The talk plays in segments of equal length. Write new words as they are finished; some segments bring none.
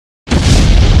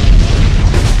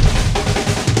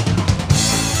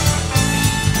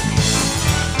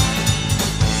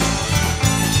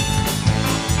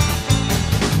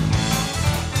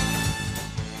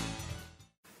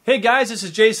guys, this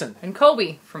is Jason. And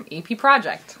Kobe from EP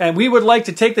Project. And we would like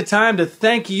to take the time to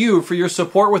thank you for your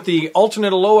support with the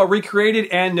Alternate Aloha Recreated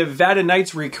and Nevada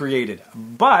Nights Recreated.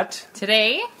 But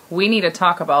today, we need to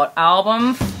talk about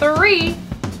Album 3.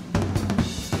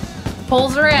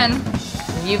 Polls are in.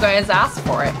 You guys asked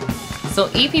for it. So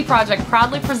EP Project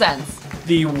proudly presents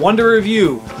The Wonder of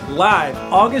You, live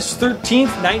August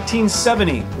 13th,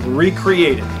 1970,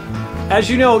 recreated. As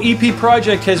you know, EP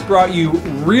Project has brought you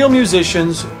real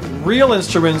musicians, real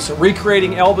instruments,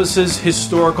 recreating Elvis's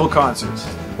historical concerts.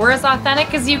 We're as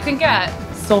authentic as you can get.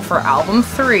 So for Album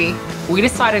 3, we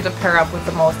decided to pair up with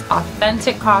the most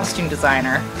authentic costume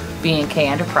designer, B&K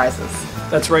Enterprises.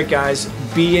 That's right, guys,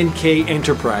 B&K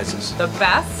Enterprises. The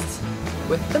best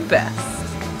with the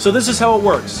best. So this is how it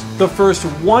works. The first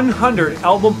 100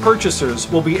 album purchasers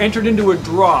will be entered into a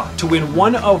draw to win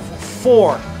one of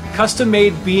 4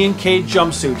 custom-made B&K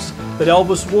jumpsuits that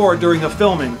Elvis wore during the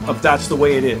filming of That's the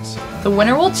Way It Is. The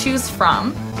winner will choose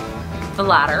from the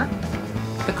ladder,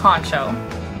 the concho,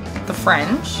 the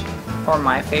fringe, or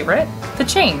my favorite, the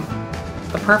chain.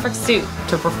 The perfect suit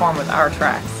to perform with our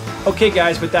tracks. Okay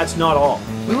guys, but that's not all.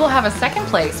 We will have a second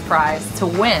place prize to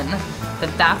win the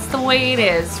That's the Way It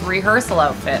Is rehearsal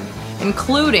outfit,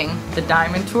 including the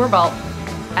Diamond Tour belt.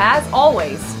 As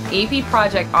always, EP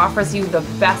Project offers you the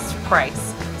best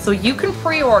price, so you can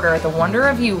pre-order The Wonder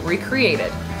of You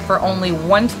Recreated for only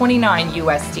 $129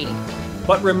 USD.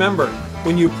 But remember,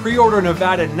 when you pre-order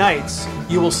Nevada Nights,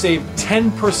 you will save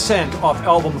 10% off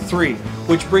Album 3,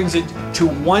 which brings it to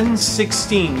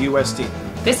 $116 USD.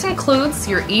 This includes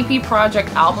your EP Project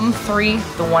Album 3,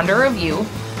 The Wonder of You,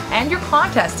 and your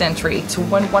contest entry to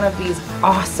win one of these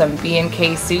awesome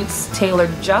B&K suits tailored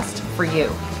just for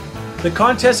you. The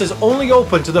contest is only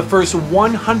open to the first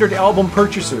 100 album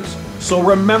purchasers, so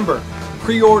remember,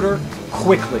 pre-order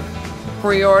quickly.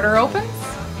 Pre-order opens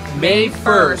May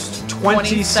 1st,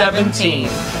 2017.